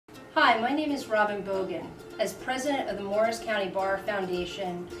Hi, my name is Robin Bogan. As president of the Morris County Bar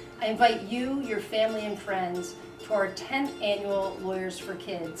Foundation, I invite you, your family, and friends to our 10th annual Lawyers for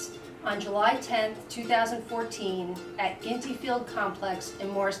Kids on July 10th, 2014 at Ginty Field Complex in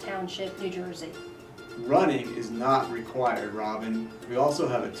Morris Township, New Jersey. Running is not required, Robin. We also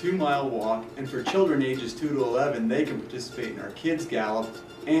have a 2-mile walk, and for children ages 2 to 11, they can participate in our Kids Gallop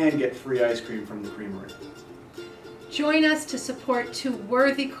and get free ice cream from the creamery. Join us to support two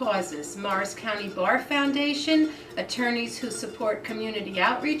worthy causes: Morris County Bar Foundation, attorneys who support community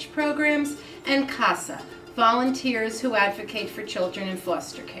outreach programs, and CASA, volunteers who advocate for children in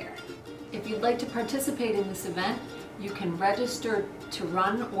foster care. If you'd like to participate in this event, you can register to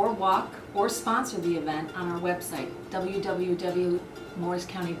run or walk or sponsor the event on our website,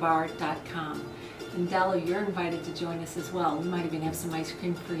 www.morriscountybar.com. And Della, you're invited to join us as well. We might even have some ice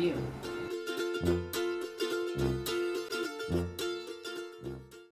cream for you.